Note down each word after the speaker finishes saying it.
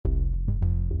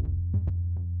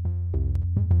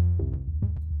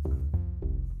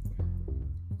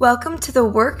Welcome to the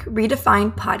Work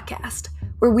Redefined podcast,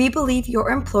 where we believe your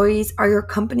employees are your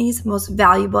company's most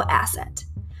valuable asset.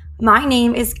 My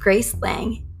name is Grace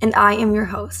Lang, and I am your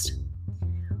host.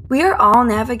 We are all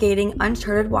navigating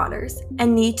uncharted waters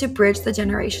and need to bridge the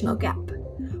generational gap.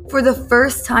 For the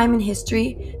first time in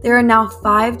history, there are now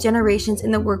 5 generations in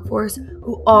the workforce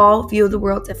who all view the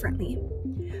world differently.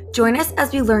 Join us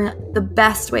as we learn the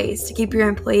best ways to keep your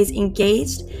employees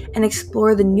engaged and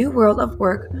explore the new world of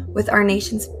work with our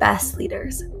nation's best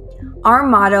leaders. Our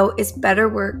motto is better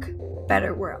work,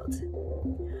 better world.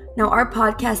 Now, our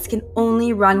podcast can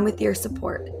only run with your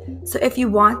support. So if you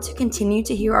want to continue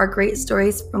to hear our great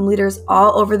stories from leaders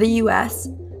all over the U.S.,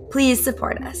 please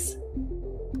support us.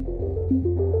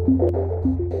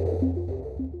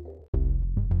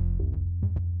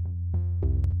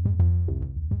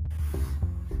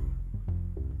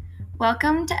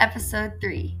 Welcome to episode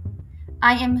 3.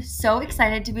 I am so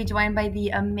excited to be joined by the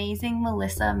amazing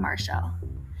Melissa Marshall.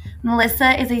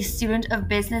 Melissa is a student of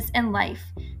business and life.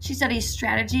 She studies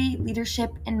strategy, leadership,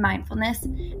 and mindfulness,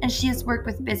 and she has worked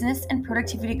with business and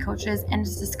productivity coaches and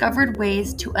has discovered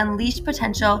ways to unleash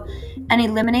potential and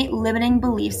eliminate limiting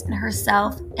beliefs in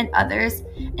herself and others,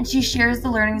 and she shares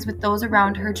the learnings with those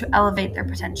around her to elevate their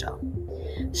potential.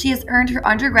 She has earned her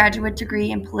undergraduate degree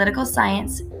in political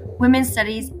science, women's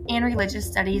studies, and religious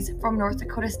studies from North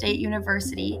Dakota State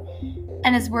University,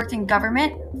 and has worked in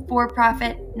government,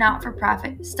 for-profit,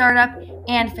 not-for-profit, startup,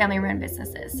 and family-run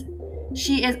businesses.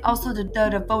 She is also the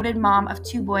devoted mom of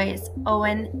 2 boys,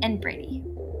 Owen and Brady.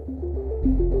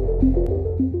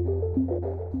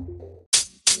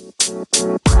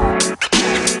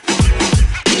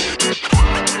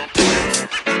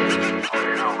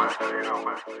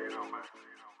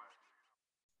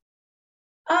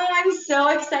 I'm so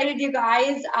excited, you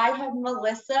guys. I have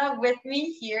Melissa with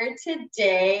me here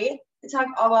today to talk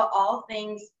about all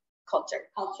things culture.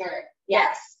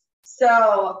 Yes.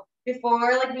 So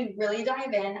before we really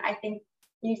dive in, I think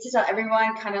you need to tell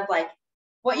everyone kind of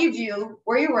what you do,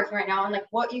 where you're working right now, and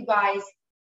what you guys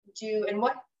do and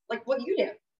what you do.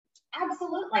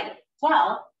 Absolutely.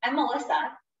 Well, I'm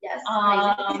Melissa. Yes.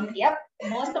 Yep,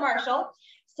 Melissa Marshall.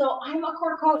 So I'm a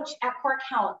core coach at Core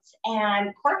Counts, and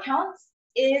Core Counts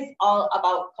is all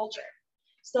about culture.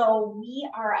 So we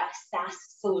are a SaaS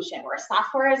solution. We're a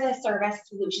software as a service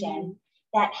solution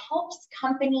that helps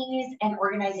companies and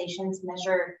organizations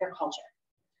measure their culture.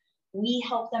 We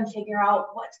help them figure out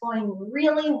what's going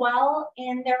really well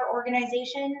in their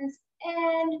organizations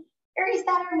and areas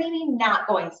that are maybe not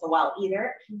going so well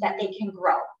either, that they can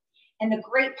grow. And the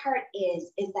great part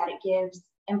is that it gives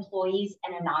employees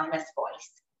an anonymous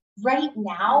voice. Right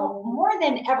now, more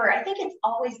than ever, I think it's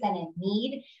always been a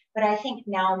need, but I think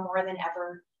now more than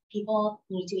ever, people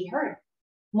need to be heard.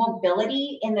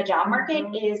 Mobility in the job market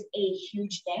is a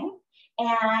huge thing,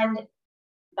 and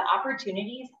the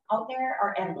opportunities out there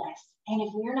are endless. And if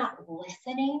we're not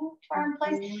listening to our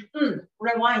employees,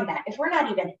 rewind that. If we're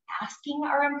not even asking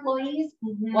our employees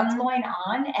what's going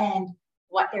on and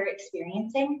what they're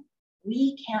experiencing,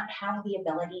 we can't have the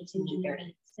ability to meet their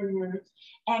needs.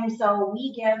 And so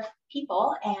we give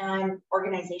people and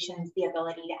organizations the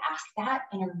ability to ask that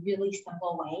in a really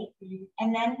simple way,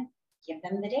 and then give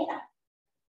them the data.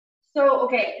 So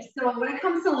when it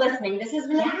comes to listening, this has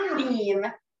been a theme,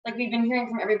 we've been hearing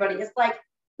from everybody. It's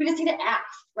we just need to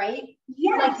ask, right?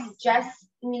 Yes. You just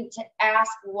need to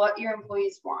ask what your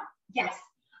employees want. Yes.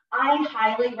 I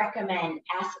highly recommend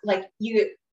you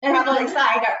probably saw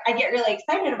I get really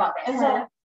excited about this. So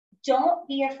don't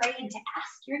be afraid to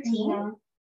ask your team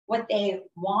what they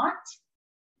want,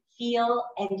 feel,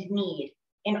 and need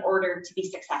in order to be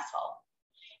successful.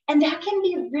 And that can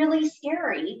be really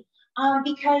scary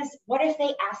because what if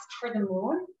they asked for the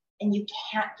moon and you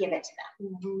can't give it to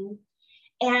them?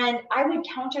 And I would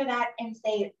counter that and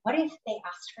say, what if they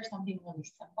asked for something really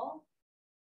simple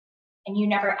and you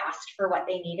never asked for what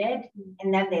they needed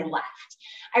and then they left?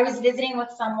 I was visiting with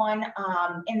someone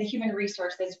in the human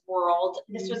resources world.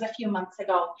 This was a few months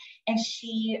ago, and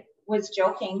she was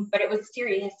joking, but it was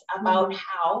serious about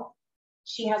how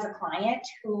she has a client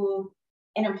who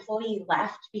an employee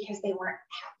left because they weren't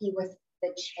happy with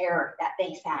the chair that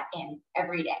they sat in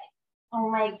every day. Oh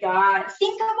my God.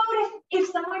 Think about if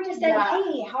someone just said,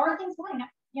 hey, how are things going?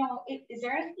 Is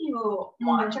there anything you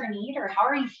want or need, or how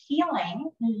are you feeling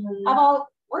about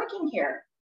working here?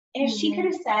 And if she could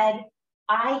have said,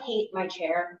 I hate my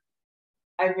chair,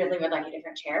 I really would like a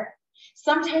different chair.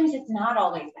 Sometimes it's not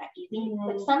always that easy,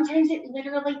 but sometimes it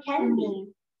literally can be.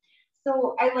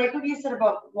 So I like what you said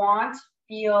about want,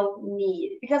 feel,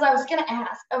 need, because I was going to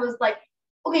ask, I was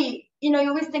okay, you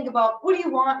always think about what do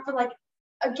you want for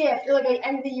a gift or like at the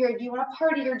end of the year, do you want a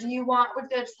party or do you want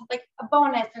just like a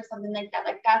bonus or something like that?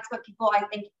 Like that's what people I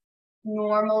think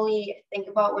normally think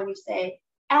about when you say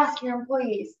ask your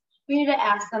employees. We need to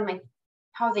ask them like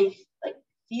how they like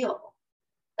feel.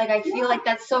 Like I feel like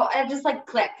that's so I just like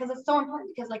click because it's so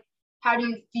important because like how do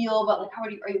you feel but like are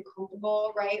you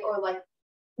comfortable, right? Or like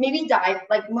maybe dive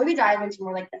into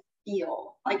more like the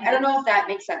feel. Like I don't know if that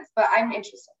makes sense, but I'm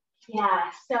interested.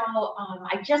 Yeah, so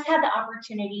I just had the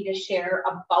opportunity to share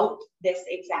about this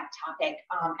exact topic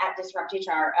at Disrupt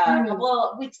HR a couple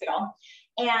of weeks ago.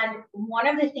 And one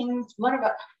of a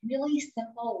really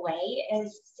simple way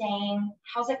is saying,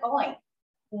 how's it going?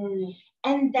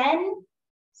 And then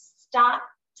stop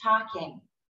talking.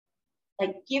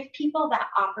 Like give people that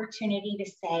opportunity to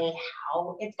say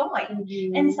how it's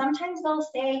going. And sometimes they'll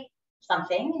say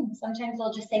something and sometimes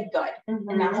they'll just say good,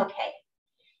 and that's okay.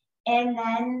 And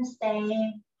then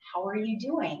say, how are you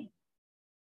doing?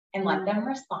 And let them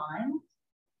respond.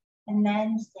 And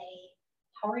then say,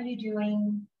 how are you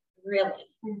doing really?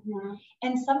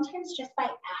 And sometimes just by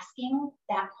asking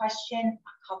that question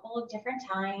a couple of different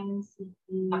times,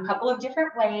 a couple of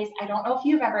different ways. I don't know if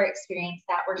you've ever experienced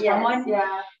that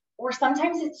where or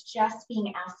sometimes it's just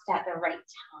being asked at the right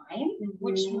time,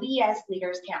 which we as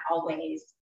leaders can't always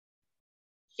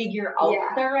figure out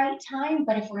the right time,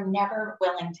 but if we're never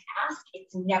willing to ask,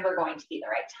 it's never going to be the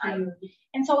right time.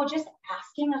 And so just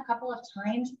asking a couple of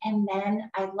times, and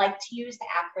then I like to use the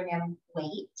acronym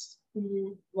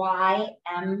WAIT. Why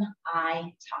am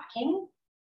I talking?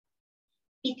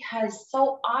 Because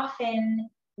so often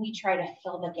we try to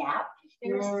fill the gap if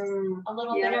there's a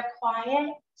little bit of quiet,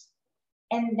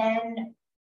 and then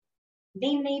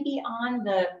they may be on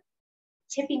the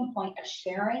tipping point of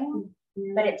sharing,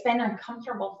 but it's been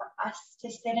uncomfortable for us to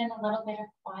sit in a little bit of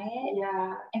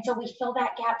quiet. And so we fill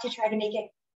that gap to try to make it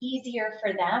easier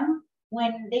for them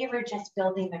when they were just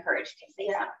building the courage to say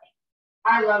something.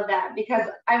 I love that because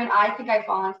I think I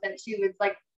fall into that too. It's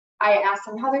like I ask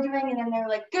them how they're doing and then they're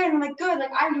like, good. And I'm like, good.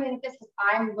 Like I'm doing this because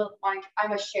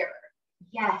I'm a sharer.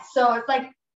 Yes. So it's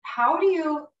like, how do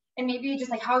you, and maybe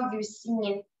just like, how have you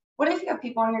seen, what if you have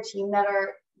people on your team that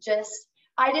are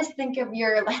I just think of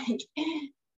your like,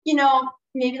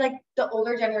 maybe like the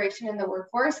older generation in the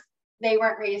workforce, they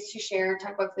weren't raised to share,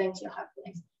 talk about things, have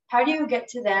feelings. How do you get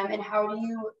to them and how do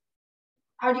you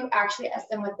actually ask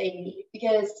them what they need?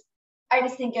 Because I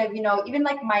just think of, even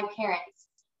like my parents,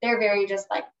 they're very just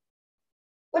like,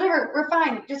 whatever, we're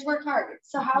fine, just work hard.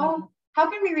 So how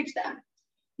can we reach them?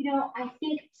 I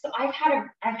think so. I've had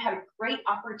a great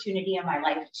opportunity in my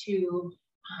life to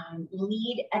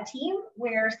lead a team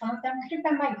where some of them could have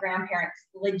been my grandparents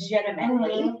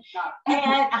legitimately,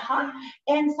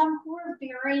 and some who are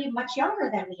very much younger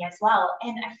than me as well.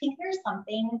 And I think there's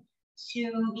something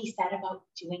to be said about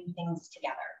doing things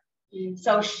together.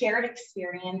 So shared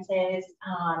experiences,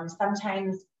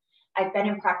 sometimes I've been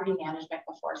in property management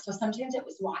before. So sometimes it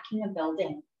was walking a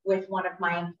building with one of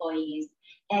my employees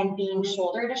and being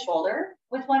shoulder to shoulder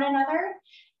with one another.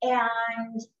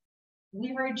 And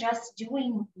we were just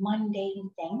doing mundane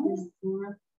things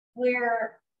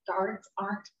where guards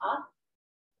aren't up.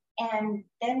 And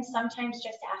then sometimes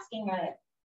just asking a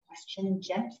question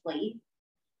gently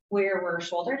where we're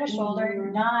shoulder to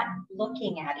shoulder, not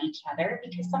looking at each other,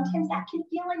 because sometimes that can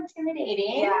feel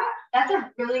intimidating. Yeah, that's a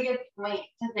really good point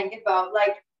to think about.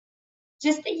 Like,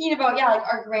 just thinking about, like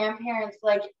our grandparents,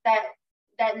 like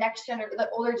that next generation, the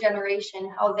older generation,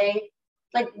 how they,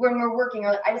 like when we're working,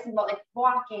 or like, I just think about like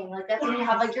walking, like that's when you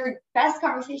have like your best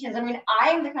conversations. I'm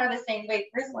the kind of the same way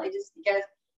personally, just because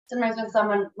sometimes when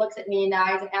someone looks at me in the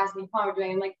eyes and asks me how I'm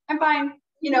doing, I'm like, I'm fine.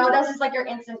 That's just like your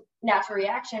instant natural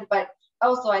reaction. But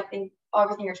also, I think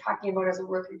everything you're talking about is a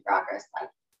work in progress, like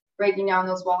breaking down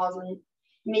those walls and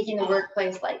making the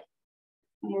workplace like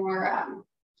more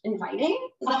inviting.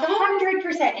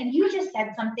 100%. And you just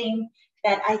said something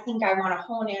that I think I want to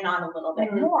hone in on a little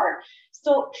bit more.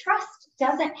 So trust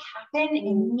doesn't happen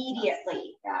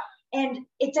immediately. And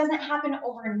it doesn't happen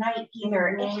overnight either.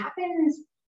 It happens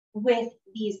with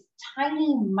these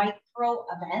tiny micro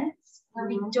events where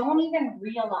we don't even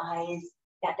realize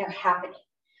that they're happening.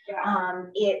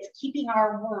 It's keeping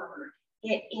our word.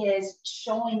 It is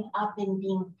showing up and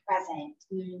being present.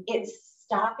 It's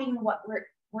stopping what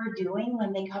we're doing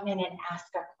when they come in and ask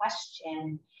a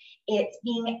question. It's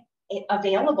being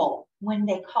available when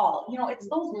they call. It's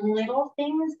those little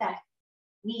things that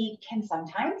we can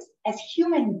sometimes, as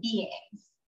human beings,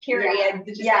 period,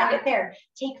 just end it there,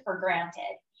 take for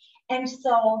granted. And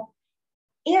so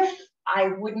if I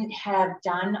wouldn't have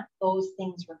done those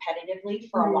things repetitively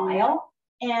for a while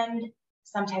and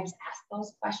sometimes ask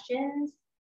those questions,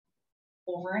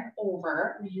 over and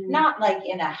over, not like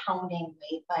in a hounding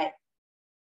way, but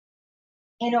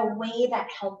in a way that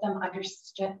helped them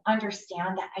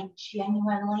understand that I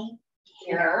genuinely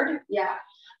cared. Yeah.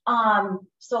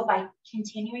 So by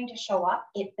continuing to show up,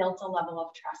 it built a level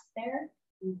of trust there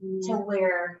to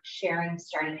where sharing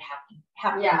started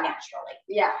happening naturally.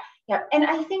 Yeah. Yep. And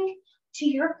I think to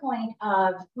your point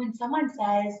of when someone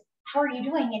says, how are you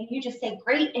doing? And you just say,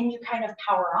 great. And you kind of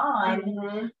power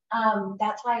on.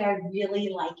 That's why I really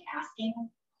like asking,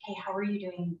 okay, how are you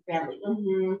doing really?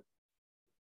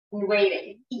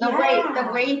 Waiting. The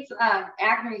wait,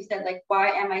 Agnew said, like, why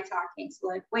am I talking? So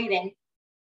like waiting.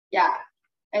 Yeah.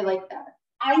 I like that.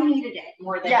 I needed it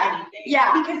more than anything.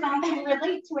 Yeah. Because I can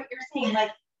relate to what you're saying.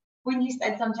 Like when you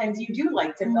said sometimes you do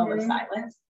like to fill the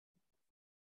silence.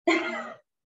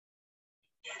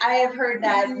 I have heard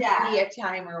that be a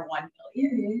timer 1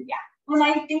 million. Yeah. Well,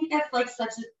 I think that's like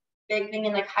such a big thing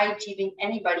in like high achieving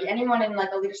anyone in like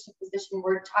a leadership position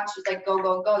where touch is like go,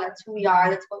 go, go. That's who we are.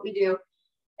 That's what we do.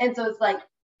 And so it's like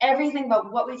everything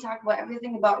about what we talk about,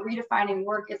 everything about redefining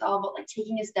work is all about like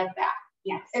taking a step back.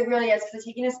 Yes. It really is. So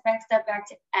taking a step back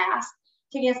to ask,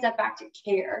 taking a step back to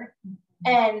care,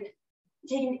 and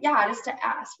taking, just to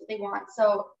ask what they want.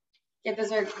 So yeah,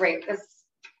 those are great.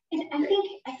 And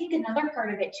I think another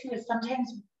part of it too is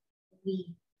sometimes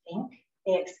we think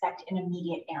they expect an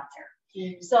immediate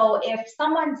answer. So if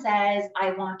someone says,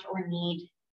 I want or need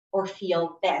or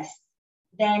feel this,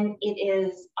 then it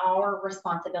is our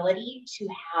responsibility to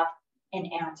have an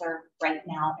answer right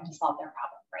now and to solve their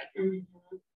problem right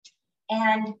now.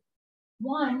 And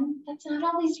one, that's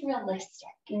not always realistic.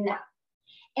 No.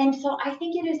 And so I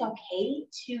think it is okay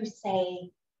to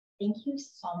say, thank you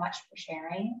so much for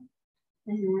sharing.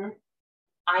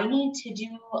 I need to do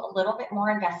a little bit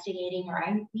more investigating, or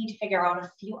I need to figure out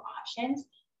a few options,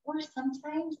 or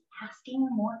sometimes asking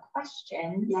more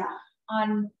questions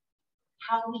on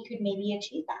how we could maybe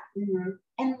achieve that,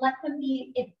 and let them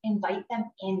invite them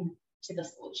into the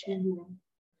solution.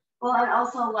 Well, and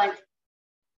also like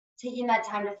taking that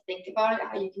time to think about it,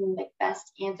 how you can like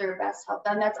best answer, best help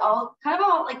them. That's all kind of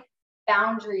all like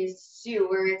boundaries too,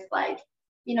 where it's like,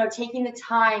 you know, taking the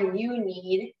time you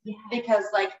need because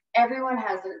like everyone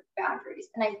has their boundaries.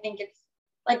 And I think it's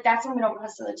like, that's what we don't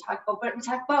necessarily talk about, but we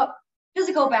talk about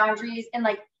physical boundaries and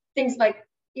like things like,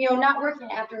 you know, not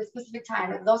working after a specific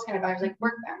time, or those kind of boundaries, like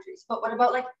work boundaries. But what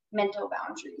about like mental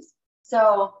boundaries?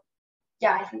 So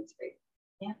yeah, I think it's great.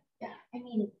 Yeah. I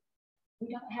mean, we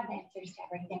don't have answers to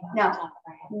everything on the top of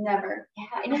our head. Never.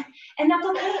 Yeah, and that's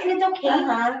okay. And it's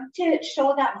okay to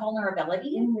show that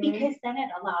vulnerability because then it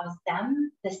allows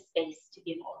them the space to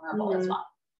be vulnerable as well.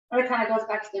 And it kind of goes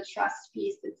back to the trust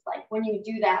piece. It's like when you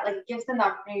do that, like it gives them the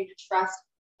opportunity to trust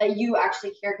that you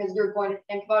actually care because you're going to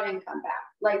think about it and come back.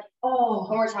 Like,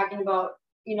 when we're talking about,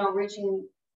 you know, reaching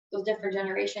those different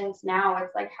generations now,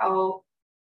 it's like how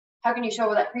can you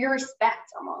show that your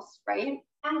respect almost, right?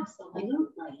 Absolutely.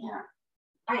 Yeah.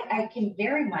 I can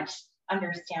very much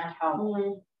understand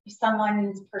how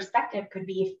someone's perspective could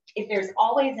be if there's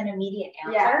always an immediate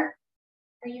answer.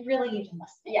 Are you really even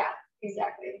listening? Yeah,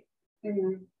 exactly.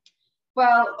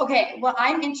 Well, okay. Well,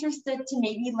 I'm interested to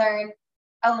maybe learn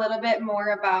a little bit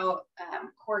more about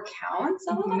core counts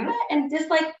a little bit, and just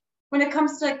like when it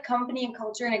comes to like company and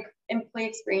culture and employee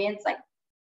experience, like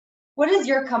what is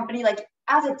your company like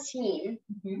as a team?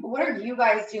 What are you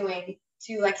guys doing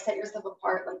to like set yourself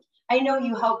apart? Like I know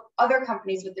you help other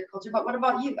companies with their culture, but what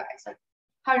about you guys? Like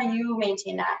how do you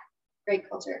maintain that great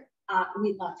culture?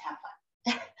 We love to have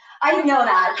fun. I know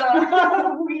that.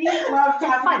 So. We love to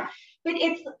have fun. But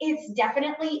it's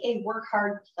definitely a work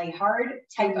hard, play hard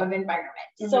type of environment.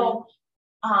 So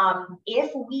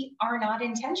if we are not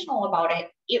intentional about it,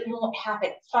 it won't happen.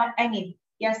 Fun. I mean,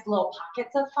 yes, little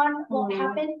pockets of fun won't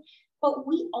happen, but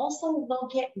we also will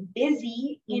get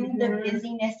busy in the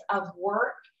busyness of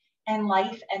work and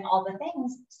life and all the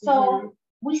things. So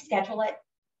we schedule it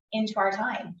into our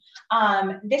time.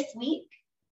 This week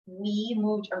we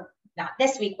moved, or not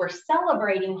this week, we're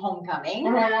celebrating homecoming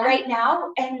right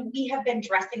now. And we have been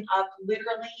dressing up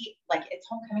literally like it's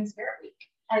homecoming spirit week.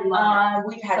 I love it.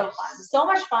 We've had so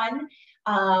much fun.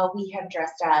 We have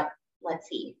dressed up, let's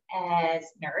see, as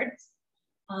nerds,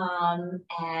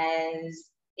 as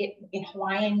in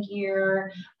Hawaiian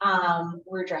gear.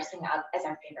 We're dressing up as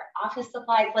our favorite office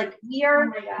supplies. Like we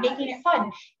are making it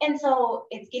fun. And so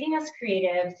it's getting us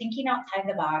creative, thinking outside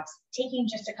the box, taking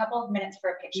just a couple of minutes for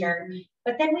a picture.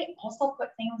 But then we also put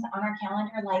things on our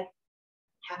calendar like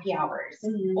happy hours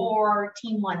or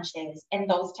team lunches and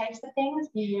those types of things.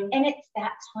 And it's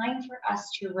that time for us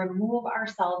to remove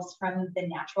ourselves from the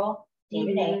natural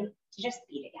day-to-day to just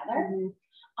be together.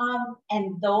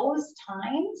 And those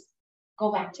times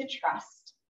go back to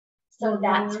trust. So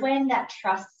that's when that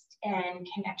trust and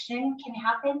connection can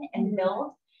happen and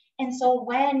build. And so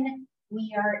when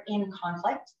we are in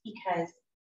conflict, because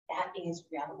that is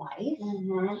real life,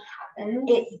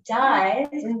 it does,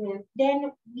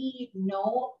 then we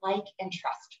know, like, and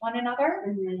trust one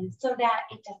another so that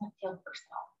it doesn't feel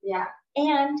personal. Yeah.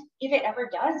 And if it ever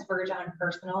does verge on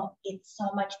personal, it's so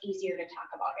much easier to talk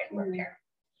about it and repair.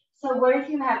 So what if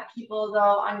you have people,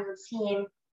 though, on your team,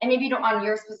 and maybe you don't on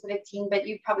your specific team, but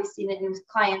you've probably seen it in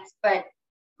clients, but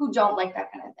who don't like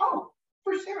that kind of thing? Oh,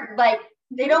 for sure. Like,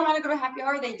 they don't want to go to happy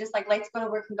hour. They just like to go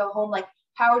to work and go home. Like,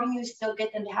 how do you still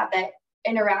get them to have that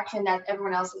interaction that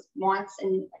everyone else wants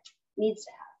and needs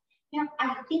to have? Yeah,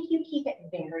 I think you keep it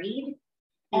varied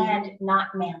and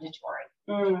not mandatory.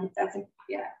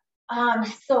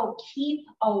 So keep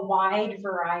a wide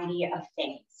variety of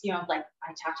things. Like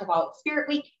I talked about Spirit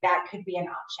Week, that could be an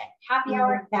option. Happy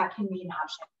hour, that can be an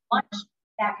option. Lunch,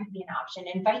 that could be an option.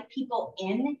 Invite people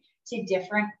in to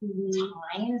different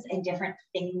times and different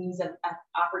things of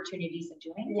opportunities of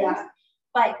doing things.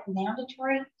 But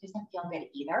mandatory doesn't feel good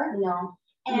either. No.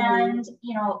 And,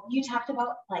 you talked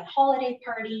about like holiday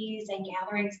parties and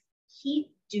gatherings. Keep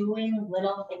doing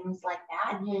little things like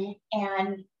that.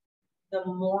 And the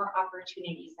more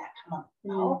opportunities that come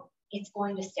up, it's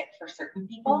going to stick for certain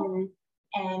people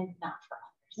and not for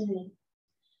others.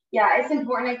 Yeah, it's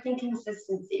important. I think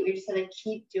consistency. We just have to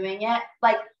keep doing it.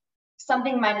 Like,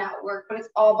 something might not work, but it's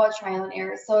all about trial and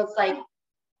error. So it's like,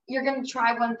 you're going to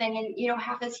try one thing and,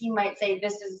 half the team might say,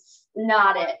 this is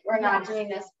not it. We're not doing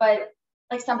this. But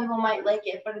like, some people might like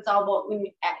it, but it's all about,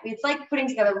 it's like putting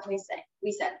together what we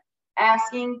said,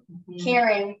 asking,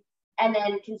 caring, and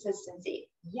then consistency.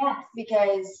 Yes.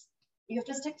 Because you have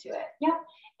to stick to it. Yep.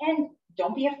 And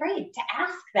don't be afraid to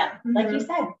ask them, like you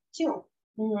said, too.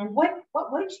 What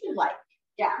would you like?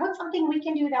 Yeah. What's something we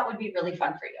can do that would be really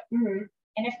fun for you?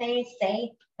 And if they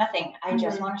say nothing, I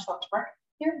just want to show up to work,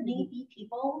 there may be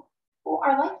people who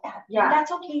are like that. Yeah. And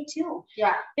that's okay too.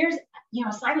 Yeah. There's,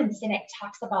 Simon Sinek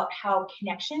talks about how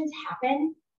connections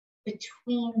happen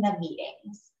between the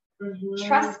meetings.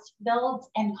 Trust builds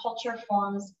and culture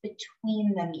forms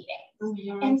between the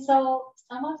meetings. And so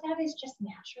some of that is just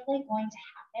naturally going to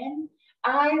happen.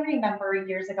 I remember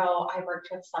years ago, I worked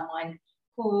with someone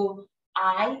who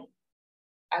I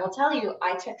will tell you,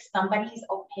 I took somebody's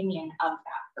opinion of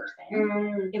that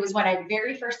person. It was when I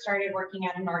very first started working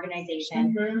at an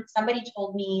organization. Somebody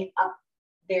told me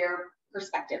their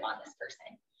perspective on this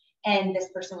person. And this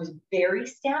person was very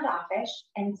standoffish.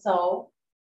 And so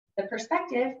the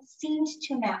perspective seemed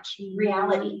to match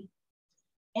reality.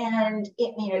 And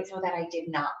it made it so that I did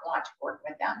not want to work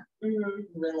with them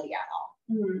really at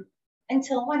all.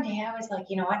 Until one day I was like,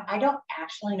 you know what? I don't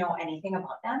actually know anything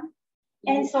about them.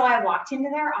 And so I walked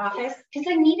into their office because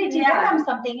I needed to give them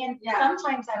something. And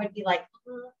sometimes I would be like,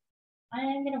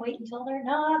 I'm going to wait until they're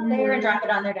not there and drop it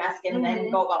on their desk and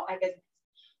then go about my business.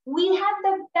 We had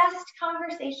the best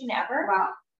conversation ever. Wow.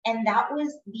 And that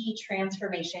was the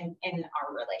transformation in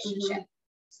our relationship.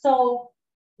 So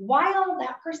while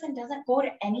that person doesn't go to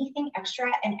anything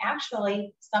extra and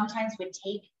actually sometimes would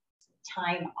take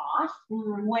time off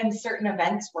when certain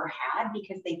events were had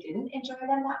because they didn't enjoy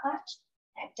them that much,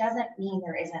 that doesn't mean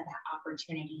there isn't that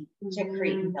opportunity to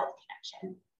create and build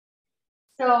connection.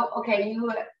 So, okay,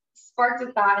 you sparked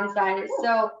a thought inside.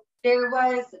 So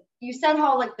you said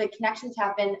how like the connections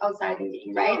happen outside the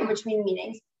meeting, right? In between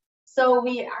meetings. So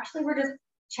we actually were just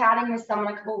chatting with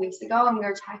someone a couple of weeks ago, and we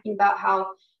were talking about how,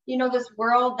 this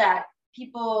world that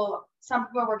some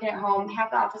people are working at home,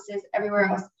 half the offices, everywhere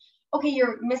else. Okay,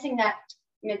 you're missing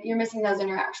those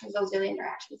interactions, those daily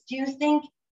interactions. Do you think,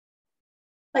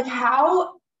 like,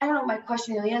 how, I don't know what my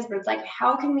question really is, but it's like,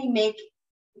 how can we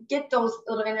get those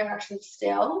little interactions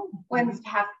still when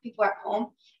half people are at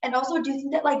home? And also, do you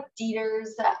think that like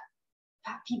Dieter's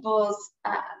people's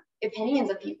opinions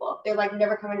of people, they're like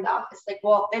never come into the office, like,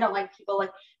 well, they don't like people,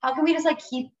 like, how can we just like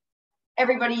keep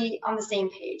everybody on the same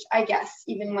page, I guess,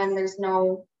 even when there's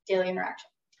no daily interaction?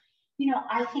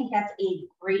 I think that's a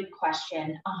great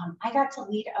question. I got to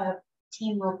lead a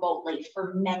team remotely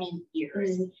for many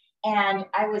years. And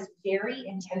I was very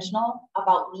intentional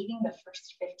about leaving the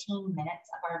first 15 minutes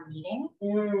of our meeting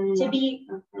to be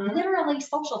literally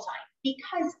social time,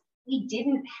 because we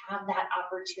didn't have that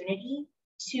opportunity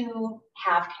to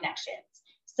have connections.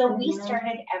 So we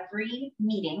started every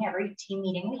team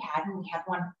meeting we had, and we had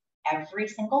one every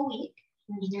single week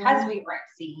because we weren't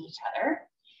seeing each other.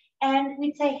 And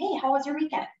we'd say, hey, how was your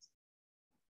weekend?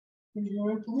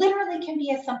 Literally can be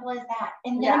as simple as that.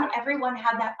 And then everyone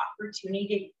had that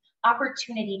opportunity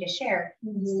opportunity to share.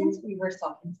 Since we were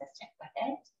so consistent with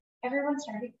it, everyone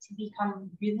started to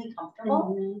become really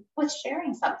comfortable with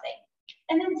sharing something.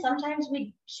 And then sometimes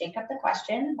we shake up the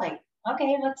question, like,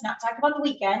 okay, let's not talk about the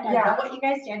weekend. I know what you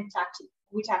guys did.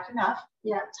 We talked enough.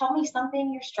 Tell me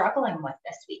something you're struggling with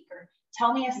this week, or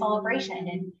tell me a celebration.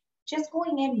 And just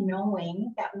going in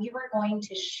knowing that we were going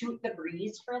to shoot the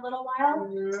breeze for a little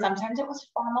while. Sometimes it was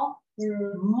formal.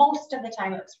 Most of the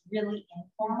time it was really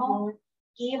informal.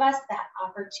 Gave us that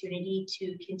opportunity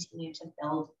to continue to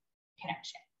build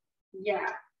connection. Yeah,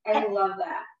 I love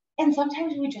that. And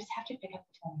sometimes we just have to pick up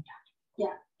the phone and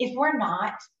talk. If we're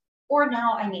not, or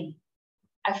now, I mean,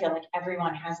 I feel like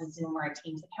everyone has a Zoom or a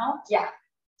Teams account.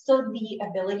 So the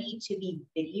ability to be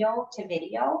video to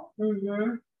video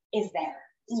is there.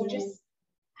 So just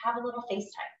have a little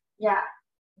FaceTime.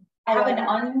 Have an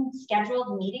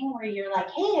unscheduled meeting where you're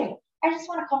like, hey, I just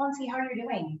want to call and see how you're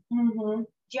doing. Do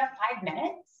you have 5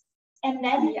 minutes? And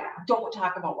then don't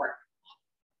talk about work.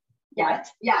 What?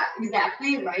 Yeah,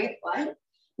 exactly. Right. What?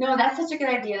 No, that's such a good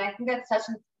idea. And I think that's such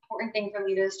an important thing for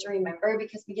leaders to remember,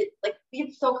 because we get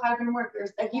so caught up in work.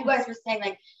 There's, like you guys were saying,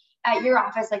 like at your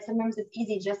office, like sometimes it's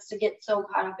easy just to get so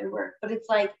caught up in work, but it's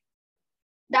like,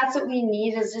 that's what we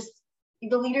need, is just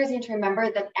the leaders need to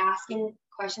remember that asking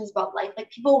questions about life,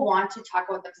 like people want to talk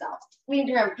about themselves. We need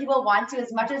to remember, people want to,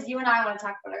 as much as you and I want to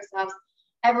talk about ourselves,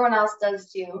 everyone else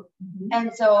does too.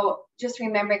 And so just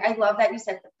remembering, I love that you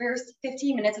said the first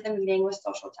 15 minutes of the meeting was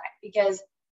social time, because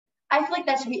I feel like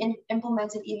that should be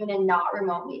implemented even in not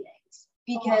remote meetings,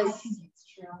 because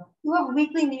you have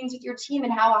weekly meetings with your team,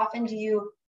 and how often do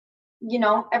you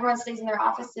know, everyone stays in their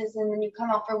offices and then you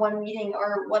come out for one meeting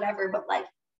or whatever, but like,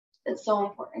 it's so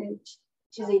important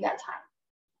to leave that time.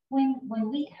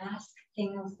 When we ask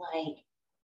things like,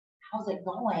 how's it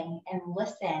going, and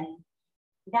listen,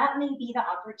 that may be the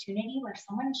opportunity where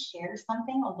someone shares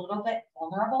something a little bit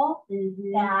vulnerable,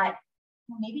 that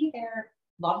maybe their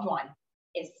loved one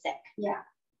is sick.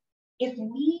 If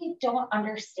we don't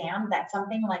understand that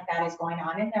something like that is going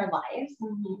on in their lives,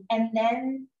 and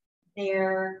then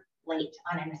they're late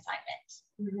on an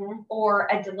assignment, or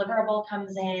a deliverable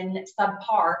comes in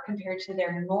subpar compared to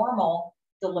their normal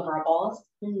deliverables,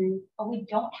 but we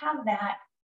don't have that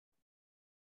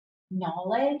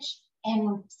knowledge,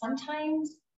 and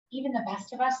sometimes even the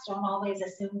best of us don't always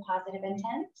assume positive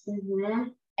intent,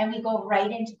 and we go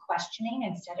right into questioning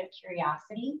instead of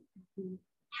curiosity.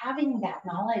 Having that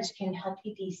knowledge can help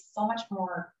you be so much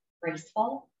more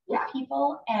graceful with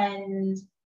people and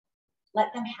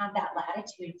let them have that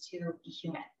latitude to be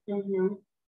human.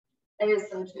 It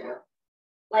is so true.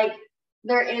 Like,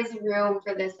 there is room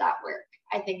for this at work.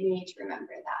 I think we need to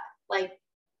remember that. Like,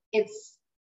 it's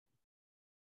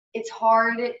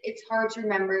hard to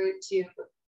remember to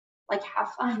like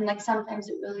have fun. Like, sometimes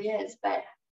it really is. But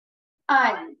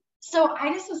so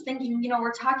I just was thinking, you know,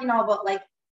 we're talking all about like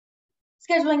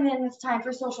scheduling in this time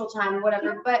for social time,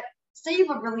 whatever. But say you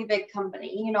have a really big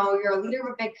company, you know, you're a leader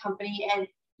of a big company, and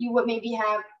you would maybe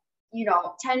have, you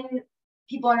know, 10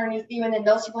 people underneath you, and then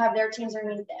those people have their teams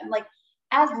underneath them. Like,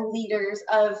 as leaders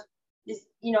of this,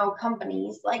 you know,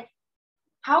 companies, like,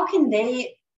 how can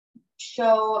they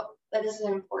show that this is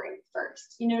important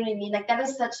first? You know what I mean? Like, that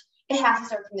is such, it has to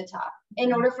start from the top.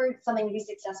 In order for something to be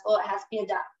successful, it has to be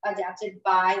adapted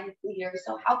by leaders.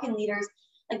 So how can leaders,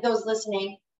 like those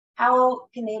listening, how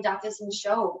can they adopt this and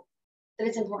show that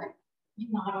it's important? You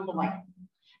model the way.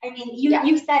 I mean,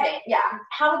 you said it.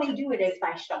 How they do it is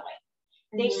by showing.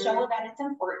 They show that it's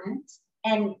important,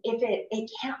 and if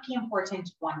it can't be important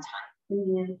one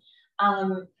time.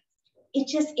 It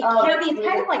can't be. It's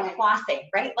kind of like flossing,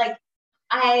 right? Like,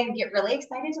 I get really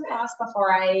excited to floss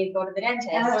before I go to the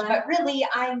dentist, but really,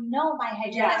 I know my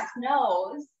hygienist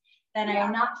knows that I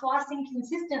am not flossing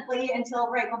consistently until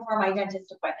right before my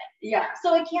dentist appointment.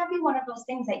 So it can't be one of those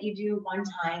things that you do one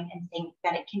time and think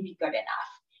that it can be good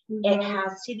enough. It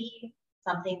has to be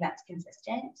something that's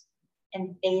consistent,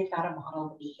 and they've got to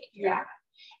model the behavior.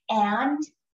 And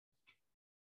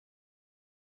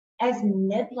as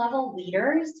mid-level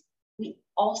leaders, we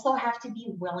also have to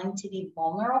be willing to be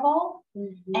vulnerable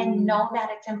and know that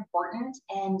it's important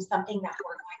and something that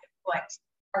we're going to put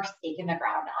our stake in the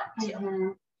ground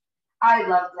onto. I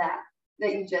love that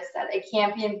you just said. It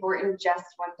can't be important just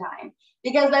one time,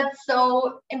 because that's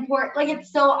so important. Like,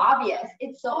 it's so obvious.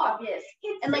 It's so obvious.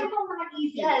 It's and like, simple, not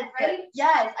easy, right?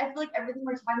 Yes. I feel like everything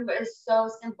we're talking about is so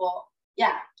simple.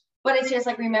 But it's just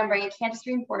like remembering it can't just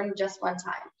be important just one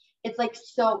time. It's like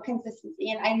so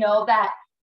consistency. And I know that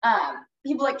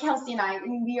people like Kelsey and I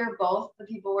mean, we are both the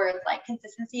people where it's like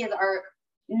consistency is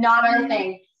not our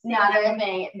thing.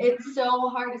 It's so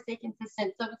hard to stay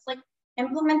consistent. So it's like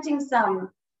implementing some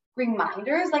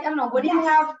reminders? Like, I don't know, what do you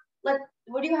have, like,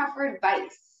 what do you have for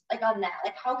advice, like, on that?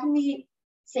 Like, how can we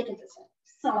stay consistent?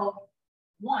 So,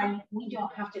 one, we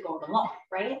don't have to go it alone,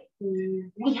 right?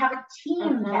 We have a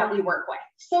team that we work with.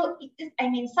 So, I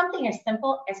mean, something as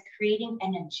simple as creating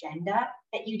an agenda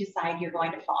that you decide you're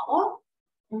going to follow.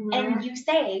 And you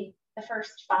say the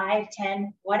first 5,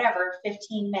 10, whatever,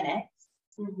 15 minutes,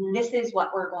 this is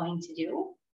what we're going to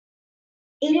do.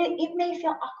 It may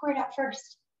feel awkward at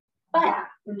first, but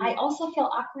I also feel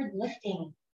awkward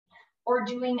lifting or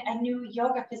doing a new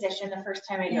yoga position the first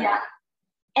time I do it.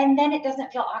 And then it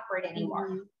doesn't feel awkward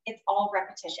anymore. It's all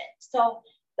repetition. So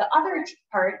the other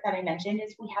part that I mentioned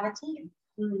is we have a team.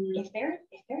 If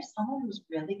there's someone who's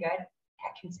really good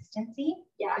at consistency,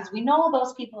 because we know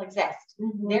those people exist.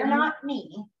 They're not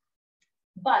me,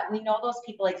 but we know those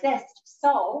people exist.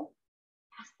 So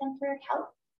ask them for help.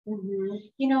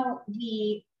 You know,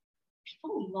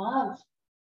 people love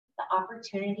the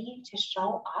opportunity to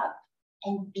show up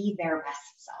and be their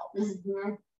best selves.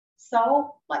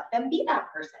 So let them be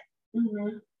that person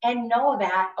and know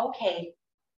that, okay,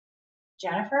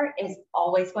 Jennifer is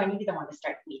always going to be the one to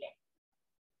start the meeting.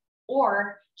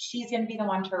 Or she's going to be the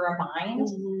one to remind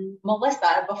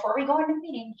Melissa before we go into the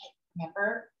meeting, hey,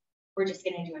 remember, we're just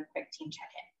going to do a quick team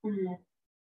check-in.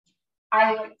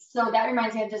 So that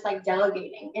reminds me of just like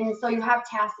delegating. And so you have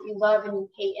tasks that you love and you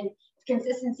hate, and if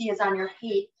consistency is on your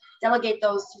hate, delegate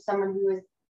those to someone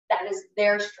that is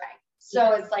their strength.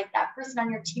 So it's like that person on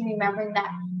your team, remembering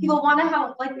that people want to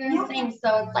help, like we were saying.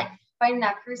 So it's like finding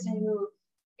that person who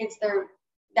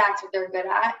that's what they're good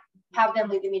at, have them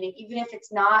lead the meeting, even if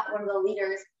it's not one of the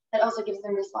leaders. That also gives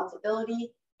them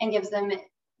responsibility and gives them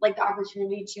like the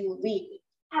opportunity to lead.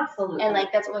 Absolutely. And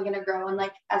like that's only going to grow. And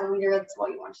like as a leader, that's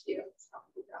what you want to do. It's help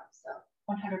you grow. So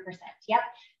 100%. Yep.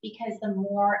 Because the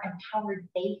more empowered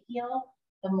they feel,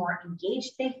 the more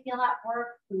engaged they feel at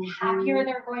work, the happier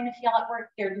they're going to feel at work.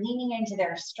 They're leaning into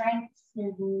their strengths.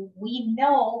 We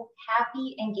know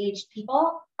happy, engaged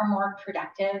people are more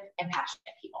productive and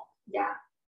passionate people. Yeah.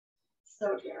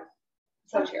 So true.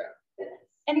 So true. It is.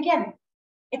 And again,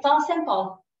 it's all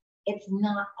simple. It's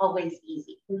not always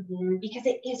easy because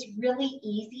it is really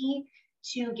easy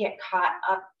to get caught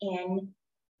up in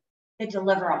the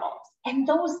deliverables. And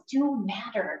those do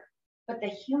matter, but the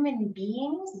human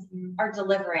beings are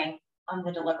delivering on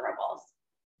the deliverables.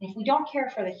 And if we don't care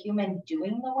for the human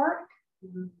doing the work,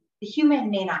 the human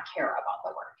may not care about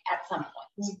the work at some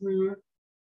point.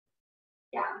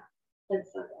 Yeah,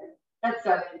 that's so good. That's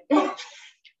so good. That's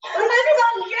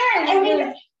so good. I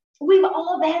mean, we've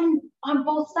all been on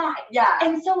both sides. Yeah.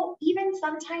 And so even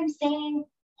sometimes saying,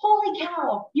 holy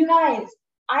cow, you guys,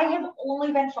 I have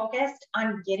only been focused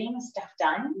on getting stuff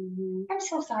done. I'm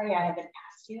so sorry I haven't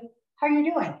asked you. How are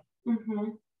you doing?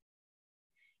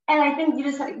 And I think you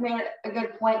just made a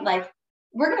good point. Like,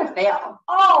 we're going to fail.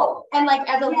 Oh, and like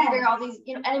as a leader, all these,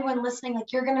 anyone listening,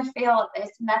 like you're going to fail at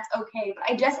this and that's okay. But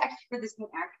I just actually heard this new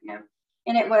acronym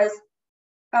and it was,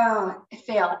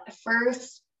 fail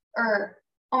first or,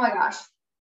 oh my gosh.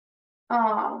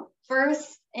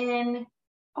 First in,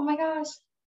 oh my gosh.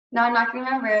 No, I'm not going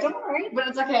to remember it. Don't worry. But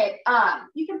it's okay.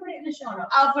 You can put it in the show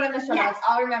notes. I'll put it in the show notes.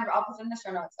 I'll remember. I'll put it in the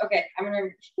show notes. Okay. I'm going to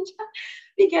remember.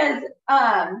 Because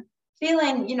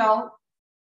feeling, you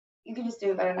can just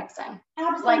do it better next time.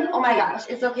 Absolutely. Like, oh my gosh,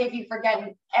 it's okay if you forget.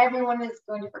 And everyone is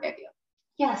going to forgive you.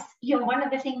 Yes. One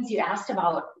of the things you asked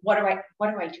about, what do I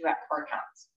do at Core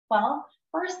Counts? Well,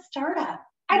 we're a startup.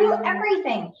 I do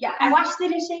everything. Yeah. I wash the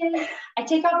dishes. I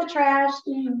take out the trash.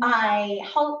 I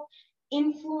help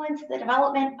influence the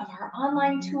development of our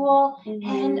online tool.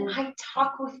 And I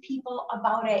talk with people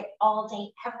about it all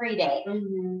day, every day.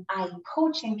 I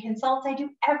coach and consult. I do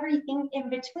everything in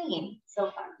between.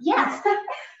 So fun. Yes.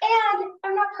 And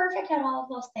I'm not perfect at all of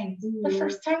those things. The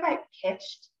first time I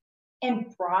pitched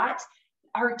and brought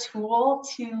our tool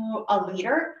to a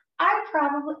leader,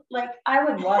 I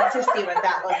would love to see what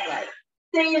that looks like.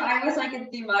 Same. I wish I could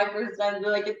see my first time.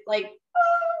 Like, it's like,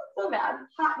 so bad.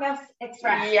 Hot Mess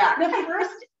Express. Yeah. The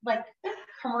first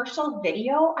commercial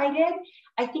video I did,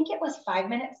 I think it was 5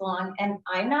 minutes long, and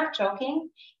I'm not joking.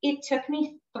 It took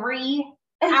me 3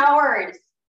 hours.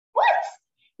 What?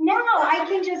 Now I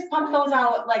can just pump those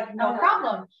out like no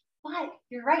problem. But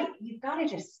you're right. You've got to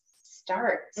just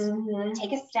start.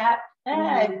 Take a step.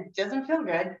 It doesn't feel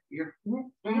good.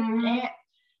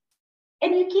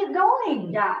 And you keep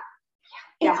going. Yeah.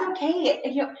 It's okay.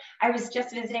 I was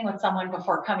just visiting with someone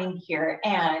before coming here,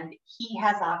 and he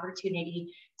has the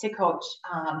opportunity to coach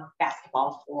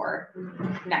basketball for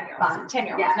 9-year-olds,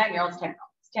 10-year-olds, 9-year-olds,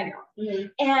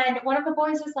 10-year-olds. And one of the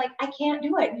boys was like, I can't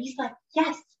do it. And he's like,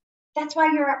 yes, that's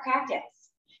why you're at practice,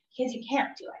 because you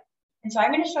can't do it. And so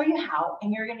I'm going to show you how,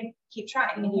 and you're going to keep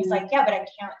trying. And he's like, yeah, but I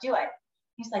can't do it.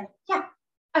 He's like, yeah,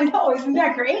 I know. Isn't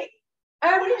that great?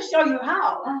 I'm going to show you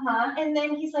how. And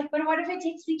then he's like, but what if it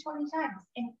takes me 20 times?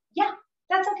 And yeah,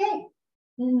 that's okay.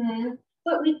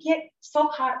 But we get so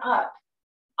caught up.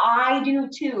 I do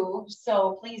too.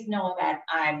 So please know that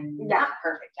I'm not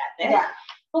perfect at this.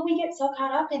 But we get so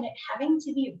caught up in it having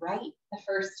to be right the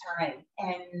first time.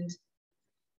 And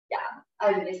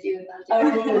I miss you with that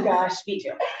too. oh gosh, me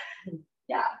too.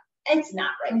 It's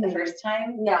not right the first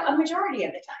time. No. A majority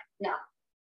of the time. No.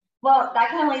 Well, that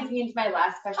kind of leads me into my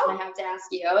last question I have to ask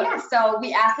you. So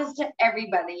we ask this to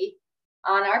everybody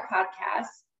on our podcast,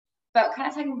 but kind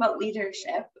of talking about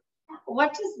leadership.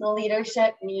 What does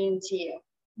leadership mean to you?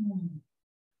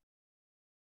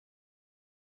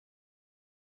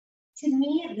 To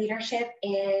me, leadership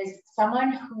is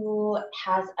someone who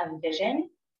has a vision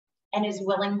and is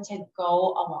willing to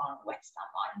go along with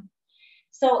someone.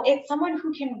 So it's someone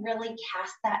who can really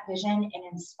cast that vision and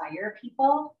inspire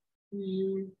people,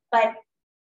 but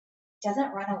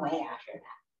doesn't run away after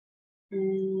that.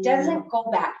 Doesn't go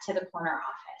back to the corner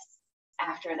office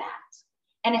after that.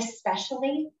 And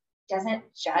especially doesn't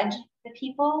judge the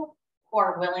people who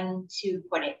are willing to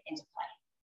put it into play.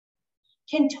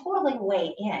 Can totally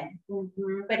weigh in,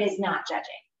 but is not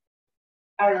judging.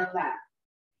 I love that.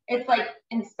 It's like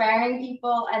inspiring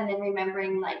people and then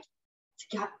remembering like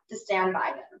to stand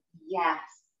by them. Yes.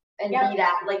 And be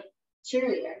that like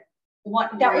cheerleader.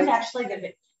 That was actually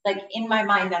like in my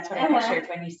mind, that's what I pictured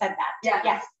when you said that.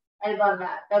 Yes. I love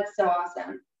that. That's so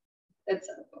awesome. That's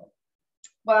so cool.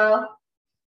 Well,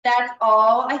 that's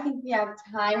all I think we have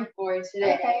time for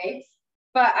today. Okay.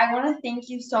 But I want to thank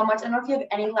you so much. I don't know if you have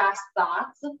any last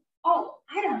thoughts. Oh,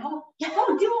 I don't know.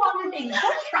 Go do all the things.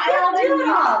 Go try all the new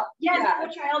things. Yes, go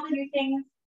try all the new things.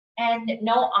 And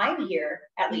know I'm here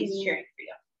at least cheering for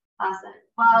you. Awesome.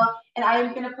 Well, and I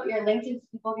am going to put your LinkedIn so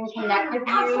people can connect with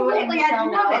you and show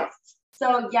notes.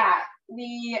 So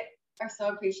we are so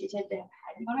appreciative to have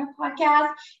had you on our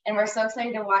podcast, and we're so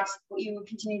excited to watch what you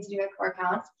continue to do at Core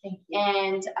Counts. Thank you.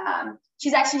 And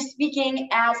she's actually speaking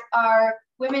at our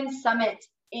Women's Summit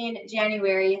in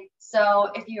January. So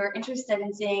if you're interested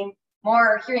in seeing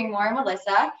more or hearing more of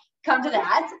Melissa, come to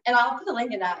that. And I'll put the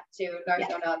link in that too in our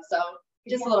show notes. So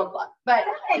just a little plug. But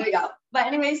here we go. But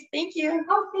anyways, thank you.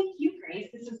 Oh, thank you,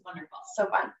 Grace. This is wonderful. So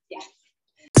fun. Yes.